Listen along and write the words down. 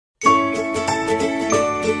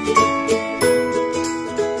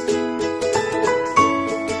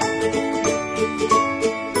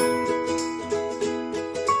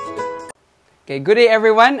Okay, good day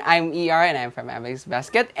everyone. I'm ER and I'm from Amex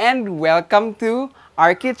Basket and welcome to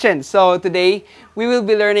our kitchen. So today we will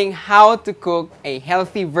be learning how to cook a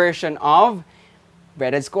healthy version of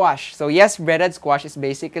breaded squash. So yes, breaded squash is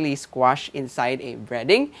basically squash inside a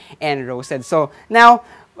breading and roasted. So now,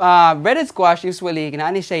 breaded squash usually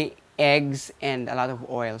ginaani siya eggs and a lot of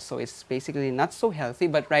oil. So it's basically not so healthy,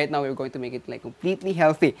 but right now we're going to make it like completely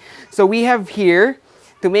healthy. So we have here,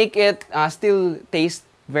 to make it still taste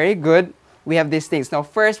very good, we have these things. Now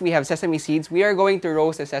first, we have sesame seeds. We are going to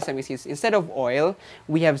roast the sesame seeds. Instead of oil,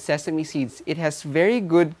 we have sesame seeds. It has very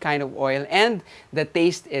good kind of oil and the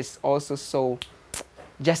taste is also so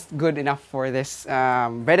just good enough for this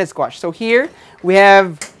breaded squash. So here, we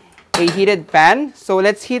have a heated pan. So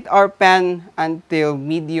let's heat our pan until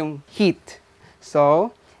medium heat.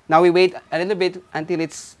 So now we wait a little bit until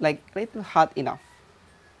it's like a little hot enough.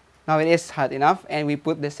 Now it is hot enough and we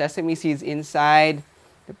put the sesame seeds inside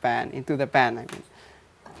the pan, into the pan. I mean.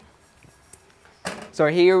 So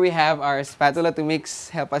here we have our spatula to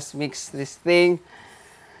help us mix this thing.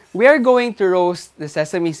 We are going to roast the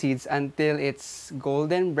sesame seeds until it's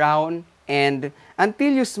golden brown and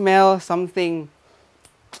until you smell something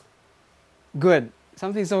good.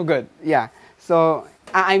 Something so good. Yeah. So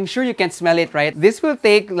I'm sure you can smell it, right? This will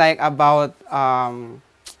take like about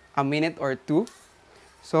a minute or two.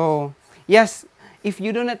 So yes, if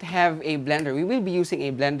you do not have a blender, we will be using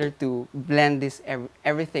a blender to blend this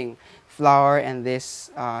everything. Flour and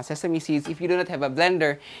this sesame seeds. If you do not have a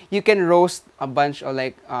blender, you can roast a bunch or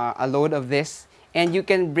like a load of this and you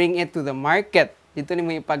can bring it to the market. Dito ni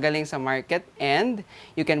mo ipagaling sa market and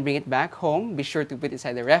you can bring it back home. Be sure to put it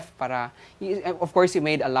inside the ref para, of course, you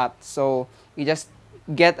made a lot. So you just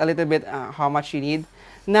get a little bit how much you need.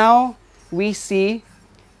 Now we see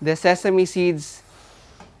the sesame seeds.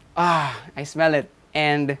 I smell it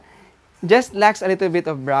and just lacks a little bit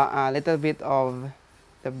of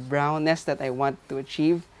the brownness that I want to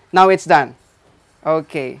achieve. Now it's done.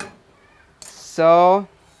 Okay, so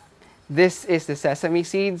this is the sesame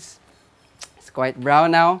seeds. It's quite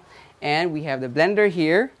brown now. And we have the blender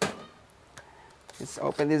here. Let's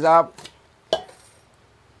open this up.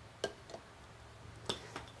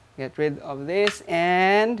 Get rid of this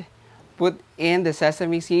and put in the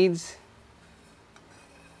sesame seeds.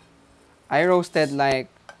 I roasted like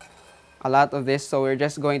a lot of this, so we're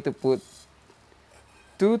just going to put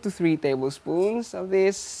 2 to 3 tablespoons of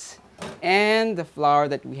this and the flour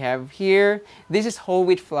that we have here. This is whole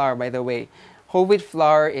wheat flour, by the way. Whole wheat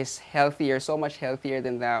flour is healthier, so much healthier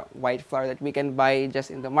than the white flour that we can buy just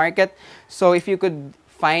in the market. So if you could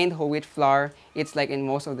find whole wheat flour, it's like in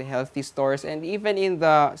most of the healthy stores and even in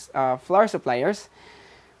the flour suppliers.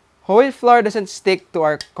 Whole wheat flour doesn't stick to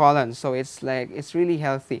our colon, so it's really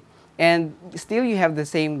healthy. And still you have the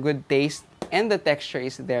same good taste and the texture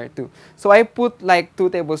is there too. So I put like 2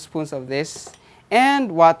 tablespoons of this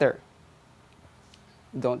and water.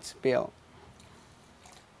 Don't spill.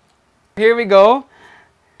 Here we go.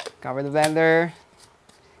 Cover the blender.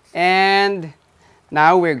 And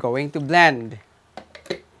now we're going to blend.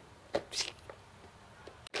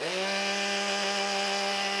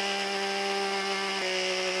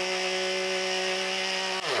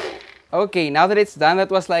 Okay, now that it's done,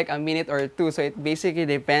 that was like a minute or two. So it basically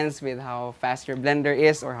depends with how fast your blender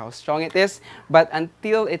is or how strong it is. But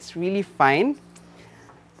until it's really fine,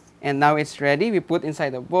 and now it's ready, we put inside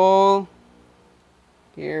the bowl.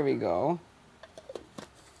 Here we go.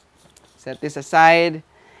 Set this aside.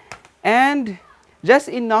 And just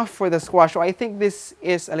enough for the squash. So I think this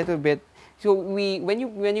is a little bit, so when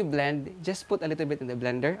you blend, just put a little bit in the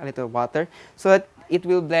blender, a little water, so that it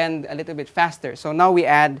will blend a little bit faster. So now we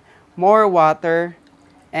add more water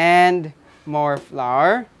and more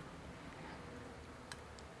flour.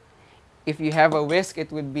 If you have a whisk, it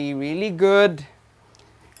would be really good.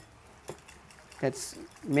 Let's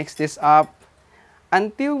mix this up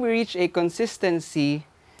until we reach a consistency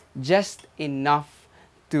just enough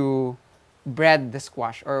to bread the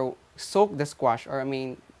squash or soak the squash, or I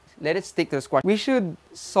mean, let it stick to the squash. We should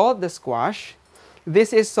salt the squash.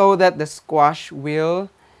 This is so that the squash will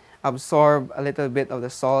absorb a little bit of the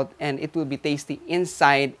salt and it will be tasty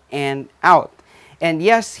inside and out. And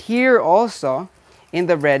yes, here also in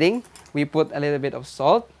the breading, we put a little bit of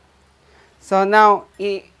salt. So now,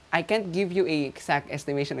 I can't give you an exact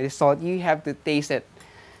estimation of the salt. You have to taste it.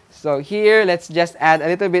 So here, let's just add a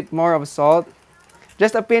little bit more of salt.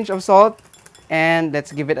 Just a pinch of salt. And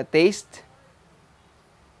let's give it a taste.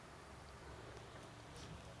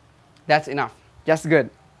 That's enough. Just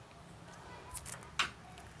good.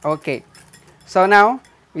 Okay. So now,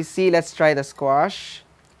 we see, let's try the squash.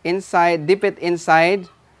 Inside, dip it inside.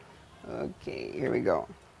 Okay, here we go.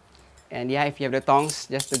 And yeah, if you have the tongs,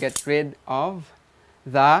 just to get rid of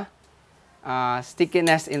the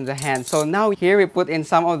stickiness in the hand. So now here we put in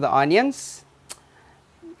some of the onions.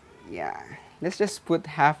 Yeah, let's just put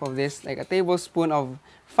half of this, like a tablespoon of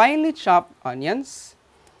finely chopped onions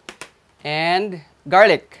and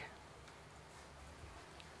garlic.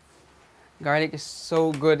 Garlic is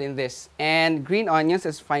so good in this. And green onions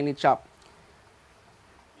is finely chopped.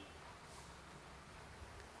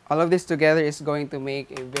 All of this together is going to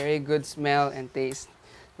make a very good smell and taste.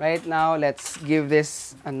 Right now, let's give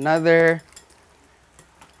this another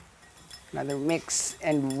mix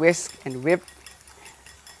and whisk and whip.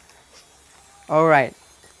 All right,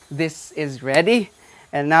 this is ready.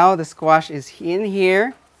 And now the squash is in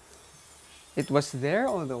here. It was there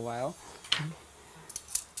all the while.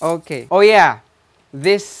 Okay. Oh yeah,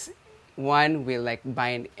 this one will like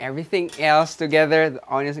bind everything else together, the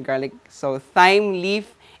onions and garlic. So thyme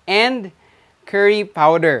leaf and curry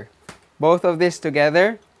powder. Both of this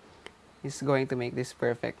together is going to make this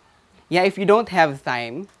perfect. Yeah, if you don't have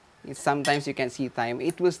thyme, sometimes you can see thyme,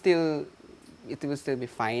 it will still be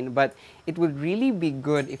fine, but it would really be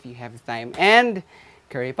good if you have thyme and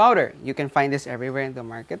curry powder. You can find this everywhere in the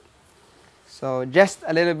market. So just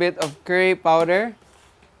a little bit of curry powder.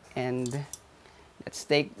 And let's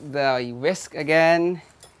take the whisk again,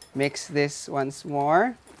 mix this once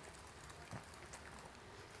more.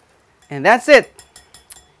 And that's it.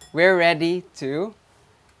 We're ready to,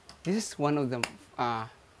 this is one of the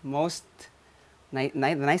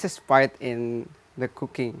the nicest part in the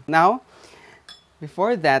cooking. Now,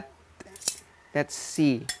 before that, let's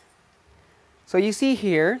see. So you see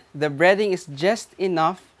here, the breading is just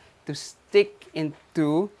enough to stick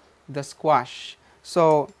into the squash.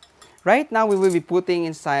 So right now, we will be putting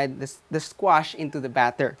inside the squash into the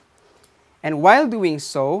batter. And while doing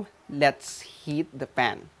so, let's heat the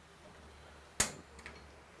pan.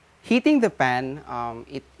 Heating the pan,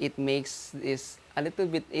 it makes this a little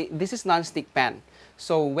bit, this is non-stick pan.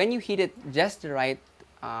 So when you heat it just the right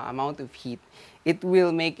amount of heat, it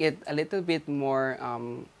will make it a little bit more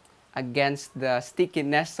against the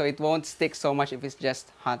stickiness, so it won't stick so much if it's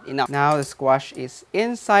just hot enough. Now the squash is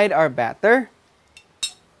inside our batter.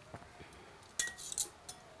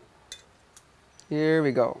 Here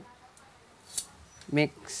we go.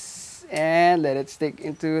 Mix and let it stick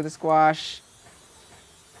into the squash.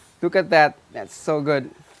 Look at that. That's so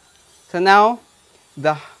good. So now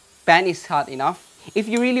the pan is hot enough. If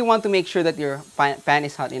you really want to make sure that your pan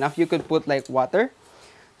is hot enough, you could put like water.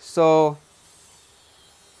 So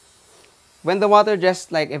when the water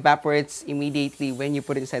just like evaporates immediately when you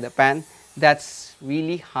put it inside the pan, that's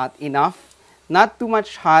really hot enough. Not too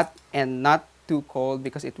much hot and not too cold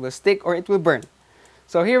because it will stick or it will burn.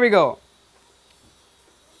 So here we go.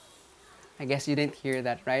 I guess you didn't hear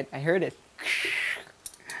that, right? I heard it.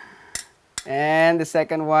 And the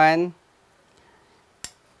second one,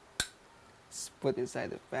 let's put inside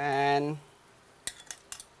the pan.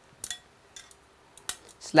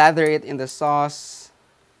 Slather it in the sauce,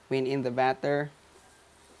 in the batter.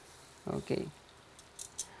 Okay.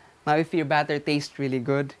 Now if your batter tastes really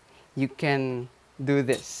good, you can do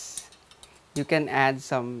this. You can add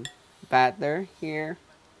some batter here.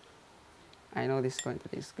 I know this is going to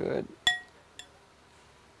taste good.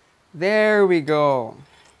 There we go.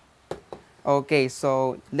 Okay,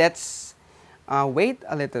 so let's wait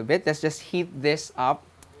a little bit. Let's just heat this up.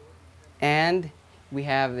 And we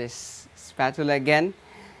have this spatula again.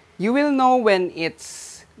 You will know when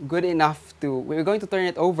it's good enough to, we're going to turn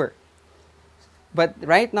it over. But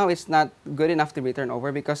right now it's not good enough to be turned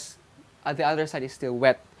over because the other side is still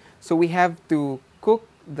wet. So we have to cook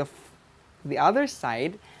the other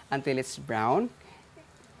side until it's brown.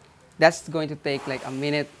 That's going to take like a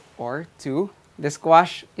minute or two. The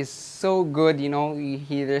squash is so good, you know, you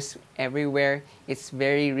hear this everywhere. It's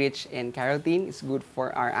very rich in carotene. It's good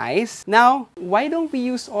for our eyes. Now, why don't we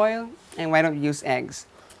use oil and why don't we use eggs?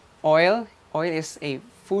 Oil is a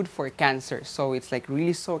food for cancer. So it's like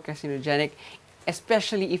really so carcinogenic,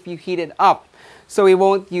 especially if you heat it up. So we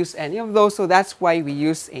won't use any of those. So that's why we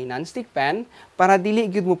use a non-stick pan para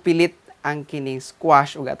dili gyud mo pilit ang kining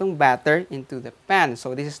squash o gatong batter into the pan.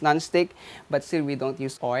 So this is non-stick, but still we don't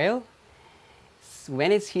use oil.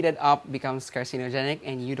 When it's heated up, becomes carcinogenic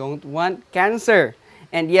and you don't want cancer.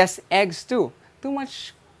 And yes, eggs too. Too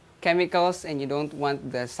much chemicals and you don't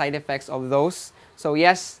want the side effects of those. So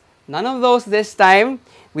yes, none of those this time.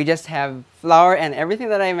 We just have flour and everything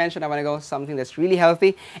that I mentioned. I want to go something that's really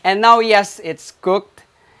healthy. And now, yes, it's cooked.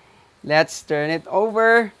 Let's turn it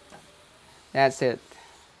over. That's it.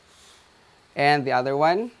 And the other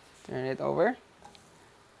one, turn it over.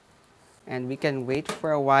 And we can wait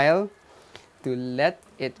for a while to let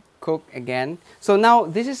it cook again. So now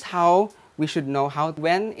this is how we should know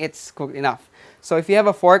when it's cooked enough. So if you have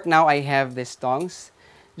a fork, now I have these tongs.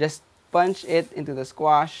 Just punch it into the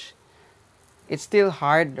squash. It's still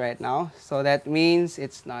hard right now, so that means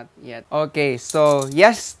it's not yet. Okay, so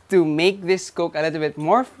yes, to make this cook a little bit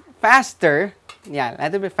more faster, yeah, a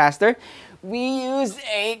little bit faster, we use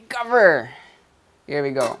a cover. Here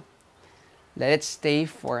we go. Let it stay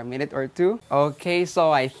for a minute or two. Okay,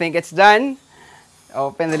 so I think it's done.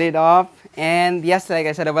 Open the lid up, and yes, like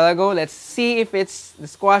I said a while ago, let's see if the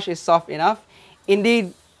squash is soft enough.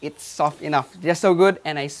 Indeed, it's soft enough, just so good,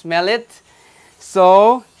 and I smell it.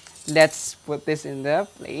 So let's put this in the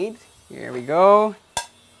plate. Here we go.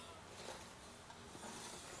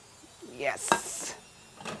 Yes.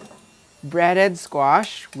 Breaded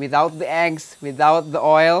squash without the eggs, without the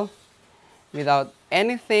oil, without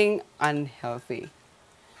anything unhealthy.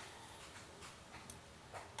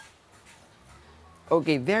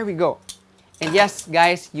 Okay, there we go. And yes,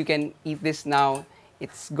 guys, you can eat this now.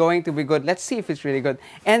 It's going to be good. Let's see if it's really good.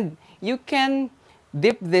 And you can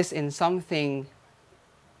dip this in something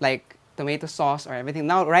like tomato sauce or everything.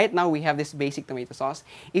 Now, right now, we have this basic tomato sauce.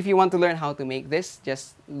 If you want to learn how to make this,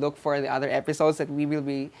 just look for the other episodes that we will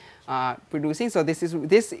be producing. So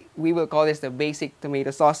we will call this the basic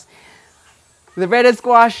tomato sauce. The breaded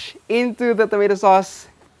squash into the tomato sauce.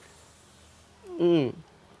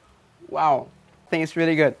 Wow, I think it's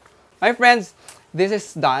really good. My friends, this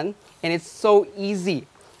is done, and it's so easy.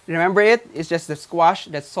 Remember it? It's just the squash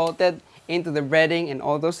that's salted into the breading and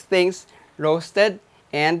all those things, roasted,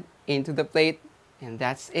 and into the plate, and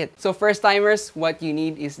that's it. So first timers, what you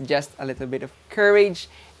need is just a little bit of courage,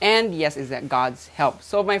 and yes, is that God's help.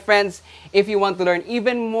 So my friends, if you want to learn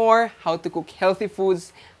even more how to cook healthy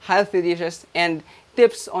foods, healthy dishes, and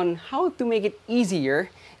tips on how to make it easier,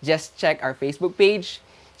 just check our Facebook page,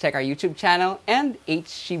 check our YouTube channel, and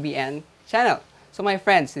HCBN channel. So my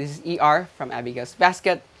friends, this is ER from Abigail's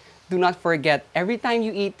Basket. Do not forget, every time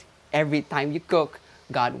you eat, every time you cook,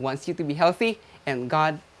 God wants you to be healthy, and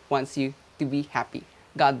God wants you to be happy.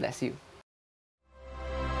 God bless you.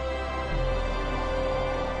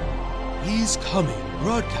 He's Coming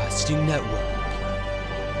Broadcasting Network.